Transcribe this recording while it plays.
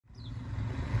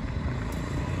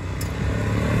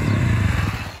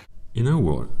You know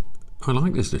what? I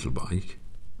like this little bike.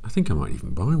 I think I might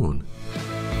even buy one.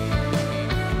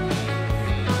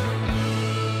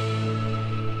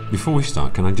 Before we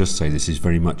start, can I just say this is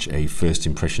very much a first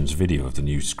impressions video of the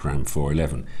new Scram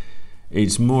 411.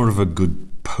 It's more of a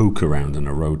good poke around than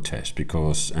a road test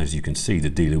because, as you can see,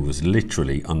 the dealer was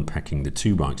literally unpacking the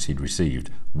two bikes he'd received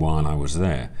while I was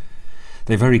there.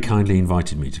 They very kindly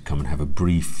invited me to come and have a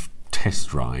brief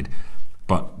test ride,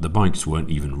 but the bikes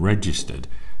weren't even registered,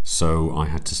 so I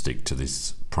had to stick to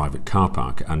this private car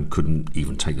park and couldn't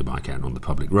even take the bike out on the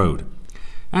public road.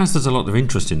 As there's a lot of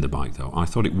interest in the bike though, I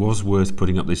thought it was worth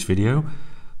putting up this video,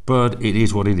 but it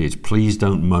is what it is. Please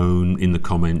don't moan in the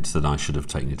comments that I should have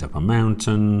taken it up a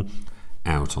mountain,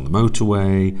 out on the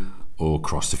motorway, or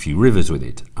crossed a few rivers with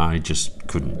it. I just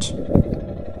couldn't.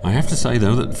 I have to say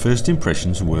though that first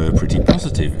impressions were pretty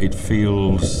positive. It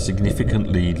feels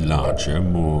significantly larger,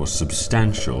 more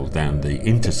substantial than the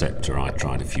Interceptor I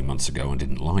tried a few months ago and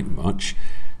didn't like much.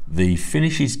 The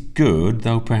finish is good,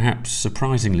 though perhaps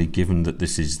surprisingly, given that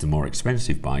this is the more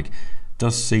expensive bike,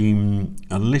 does seem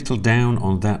a little down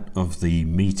on that of the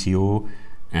Meteor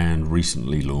and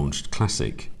recently launched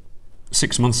Classic.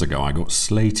 6 months ago I got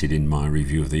slated in my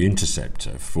review of the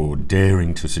Interceptor for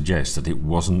daring to suggest that it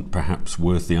wasn't perhaps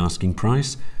worth the asking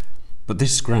price, but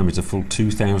this Scram is a full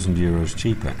 €2,000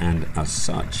 cheaper and as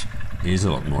such is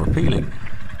a lot more appealing.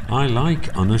 I like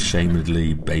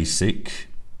unashamedly basic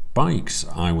bikes.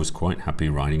 I was quite happy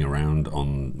riding around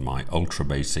on my ultra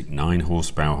basic 9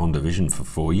 horsepower Honda Vision for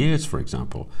 4 years, for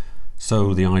example.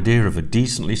 So the idea of a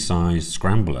decently sized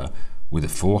scrambler with a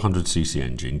 400cc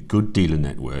engine, good dealer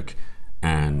network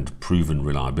and proven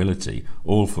reliability,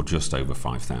 all for just over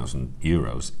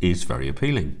 €5,000 is very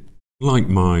appealing. Like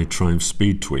my Triumph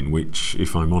Speed Twin, which,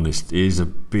 if I'm honest, is a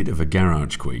bit of a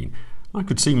garage queen, I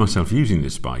could see myself using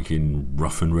this bike in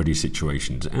rough and ready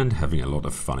situations and having a lot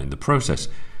of fun in the process.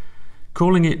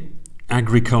 Calling it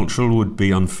agricultural would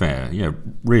be unfair, yeah,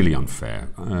 really unfair.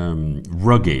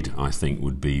 Rugged, I think,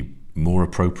 would be more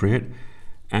appropriate,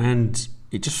 and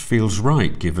it just feels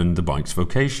right given the bike's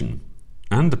vocation,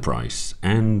 and the price,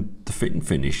 and the fit and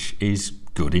finish is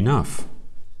good enough.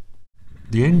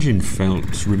 The engine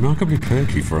felt remarkably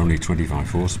perky for only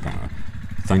 25 horsepower,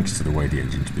 thanks to the way the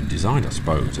engine's been designed, I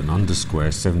suppose. An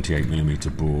undersquare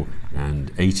 78mm bore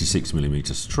and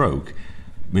 86mm stroke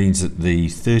means that the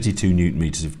 32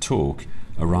 Nm of torque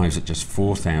arrives at just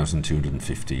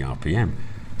 4,250 RPM,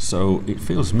 so it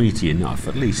feels meaty enough,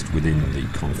 at least within the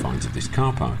confines of this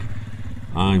car park.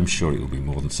 I'm sure it will be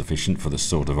more than sufficient for the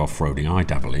sort of off-roading I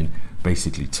dabble in,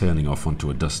 basically turning off onto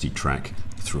a dusty track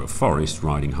through a forest,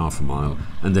 riding half a mile,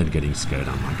 and then getting scared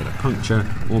I might get a puncture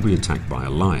or be attacked by a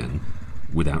lion,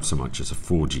 without so much as a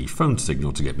 4G phone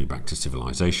signal to get me back to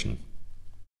civilization.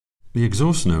 The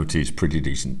exhaust note is pretty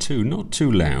decent too, not too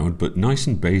loud but nice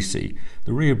and bassy.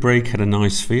 The rear brake had a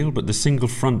nice feel, but the single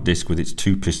front disc with its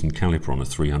 2-piston caliper on a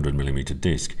 300mm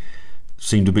disc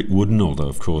seemed a bit wooden, although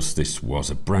of course this was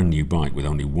a brand new bike with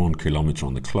only 1 kilometre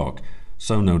on the clock,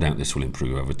 so no doubt this will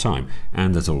improve over time,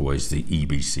 and as always the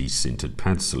EBC sintered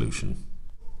pad solution.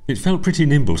 It felt pretty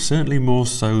nimble, certainly more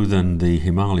so than the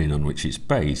Himalayan on which it's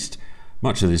based.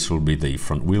 Much of this will be the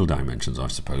front wheel dimensions, I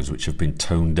suppose, which have been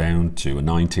toned down to a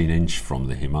 19-inch from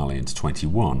the Himalayan's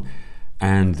 21,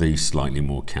 and the slightly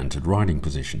more canted riding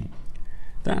position.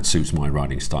 That suits my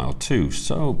riding style too,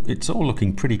 so it's all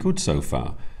looking pretty good so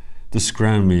far. The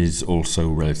Scram is also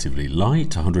relatively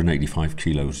light, 185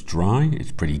 kilos dry,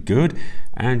 it's pretty good,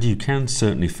 and you can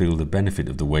certainly feel the benefit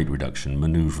of the weight reduction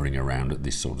manoeuvring around at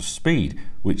this sort of speed,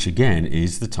 which again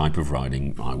is the type of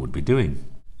riding I would be doing.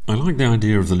 I like the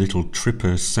idea of the little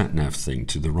tripper sat-nav thing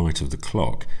to the right of the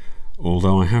clock,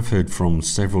 although I have heard from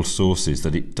several sources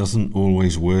that it doesn't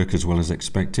always work as well as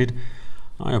expected.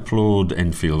 I applaud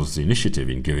Enfield's initiative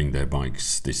in giving their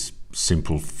bikes this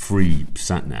simple free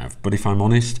sat-nav, but if I'm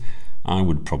honest, I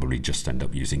would probably just end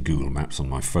up using Google Maps on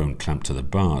my phone clamped to the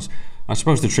bars. I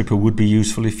suppose the tripper would be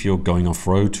useful if you're going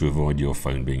off-road to avoid your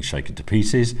phone being shaken to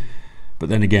pieces, but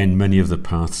then again, many of the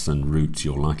paths and routes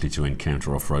you're likely to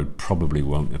encounter off-road probably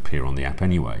won't appear on the app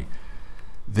anyway.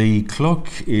 The clock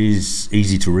is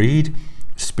easy to read,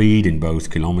 speed in both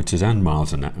kilometres and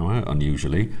miles an hour,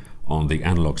 unusually, on the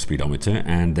analog speedometer,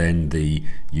 and then the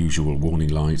usual warning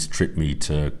lights, trip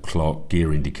meter, clock,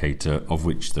 gear indicator, of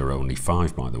which there are only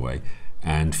 5 by the way,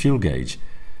 and fuel gauge.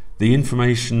 The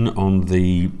information on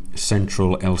the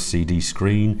central LCD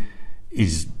screen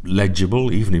is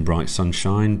legible even in bright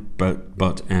sunshine,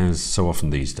 but as so often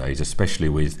these days, especially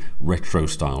with retro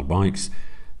style bikes,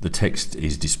 the text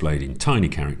is displayed in tiny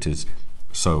characters,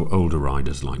 so older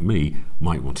riders like me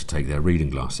might want to take their reading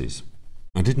glasses.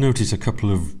 I did notice a couple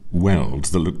of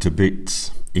welds that looked a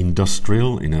bit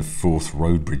industrial in a fourth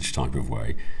road bridge type of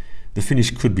way. The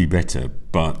finish could be better,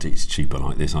 but it's cheaper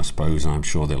like this, I suppose. I'm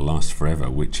sure they'll last forever,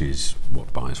 which is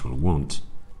what buyers will want.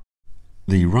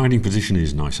 The riding position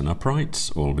is nice and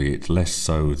upright, albeit less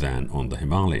so than on the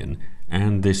Himalayan,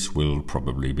 and this will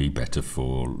probably be better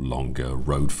for longer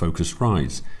road-focused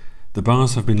rides. The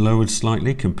bars have been lowered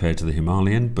slightly compared to the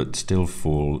Himalayan, but still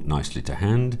fall nicely to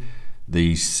hand.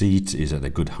 The seat is at a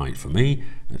good height for me,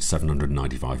 at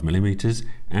 795mm,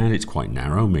 and it's quite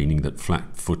narrow, meaning that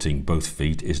flat footing both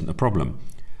feet isn't a problem.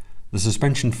 The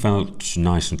suspension felt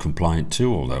nice and compliant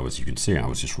too, although as you can see I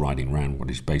was just riding around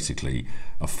what is basically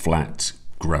a flat,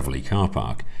 gravelly car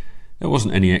park. There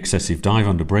wasn't any excessive dive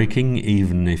under braking,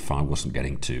 even if I wasn't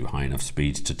getting to high enough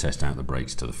speeds to test out the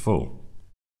brakes to the full.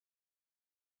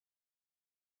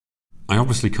 I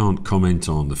obviously can't comment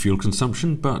on the fuel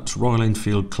consumption, but Royal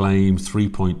Enfield claim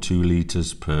 3.2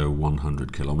 litres per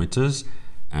 100 kilometres,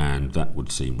 and that would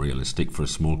seem realistic for a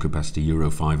small capacity Euro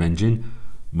 5 engine.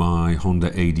 My Honda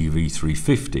ADV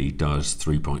 350 does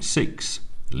 3.6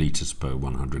 litres per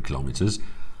 100 kilometres,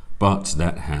 but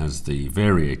that has the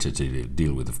variator to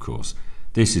deal with, of course.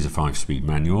 This is a 5-speed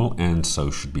manual and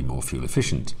so should be more fuel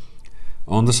efficient.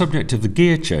 On the subject of the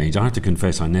gear change, I have to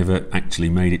confess I never actually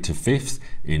made it to 5th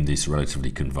in this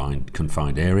relatively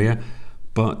confined area,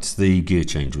 but the gear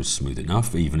change was smooth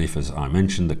enough, even if, as I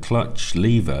mentioned, the clutch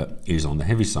lever is on the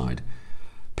heavy side.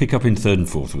 Pickup in 3rd and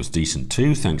 4th was decent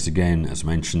too, thanks again, as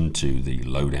mentioned, to the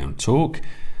low-down torque.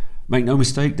 Make no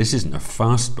mistake, this isn't a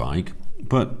fast bike,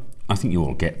 but I think you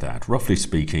all get that. Roughly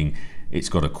speaking, it's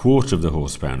got a quarter of the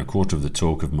horsepower and a quarter of the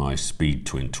torque of my Speed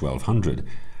Twin 1200,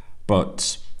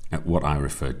 but at what I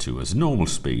referred to as normal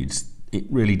speeds, it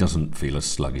really doesn't feel as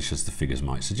sluggish as the figures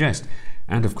might suggest.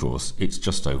 And of course, it's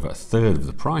just over a third of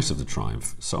the price of the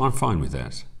Triumph, so I'm fine with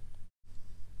that.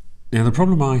 Now, the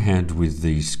problem I had with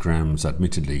the Scram's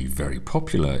admittedly very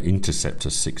popular Interceptor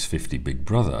 650 Big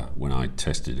Brother when I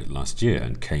tested it last year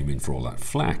and came in for all that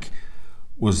flack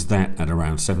was that at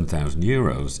around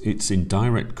 €7,000, it's in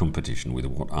direct competition with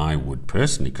what I would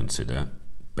personally consider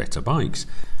better bikes.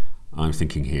 I'm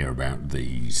thinking here about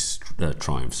the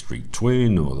Triumph Street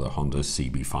Twin or the Honda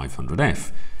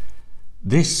CB500F.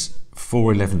 This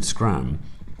 411 Scram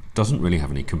doesn't really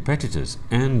have any competitors,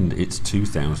 and it's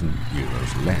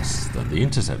 €2,000 less than the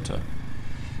Interceptor.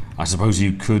 I suppose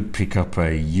you could pick up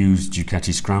a used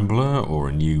Ducati Scrambler or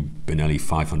a new Benelli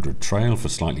 500 Trail for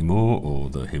slightly more, or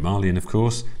the Himalayan, of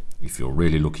course, if you're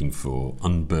really looking for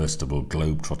unburstable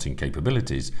globe-trotting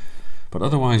capabilities. But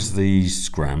otherwise, the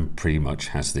Scram pretty much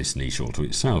has this niche all to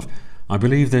itself. I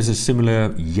believe there's a similar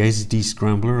Yezdi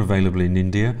Scrambler available in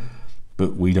India,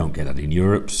 but we don't get that in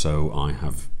Europe, so I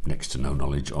have next to no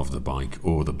knowledge of the bike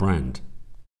or the brand.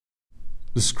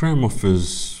 The Scram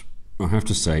offers, I have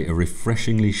to say, a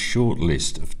refreshingly short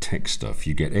list of tech stuff.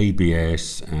 You get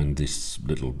ABS and this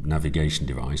little navigation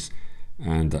device,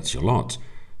 and that's your lot.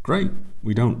 Great,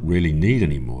 we don't really need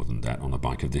any more than that on a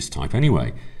bike of this type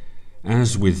anyway.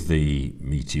 As with the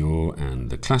Meteor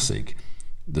and the Classic,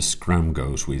 the Scram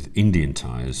goes with Indian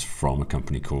tyres from a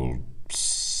company called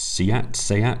Seat, I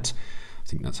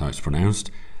think that's how it's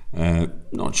pronounced.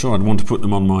 Not sure I'd want to put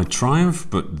them on my Triumph,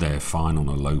 but they're fine on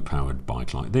a low-powered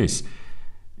bike like this.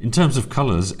 In terms of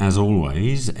colours, as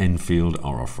always, Enfield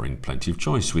are offering plenty of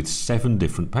choice with 7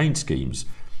 different paint schemes,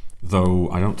 though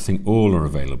I don't think all are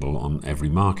available on every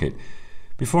market.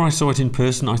 Before I saw it in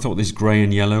person, I thought this grey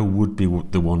and yellow would be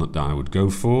the one that I would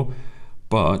go for,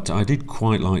 but I did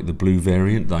quite like the blue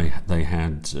variant they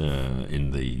had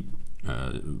in the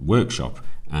workshop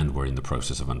and were in the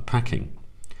process of unpacking.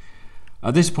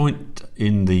 At this point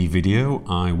in the video,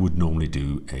 I would normally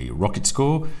do a rocket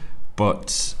score,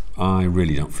 but I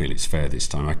really don't feel it's fair this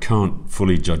time. I can't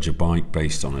fully judge a bike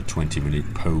based on a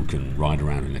 20-minute poke and ride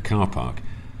around in a car park,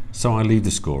 so I leave the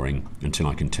scoring until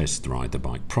I can test ride the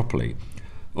bike properly.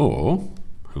 Or,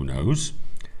 who knows,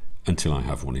 until I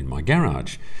have one in my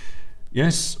garage.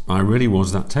 Yes, I really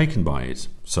was that taken by it,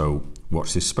 so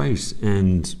watch this space,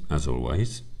 and as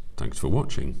always, thanks for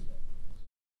watching.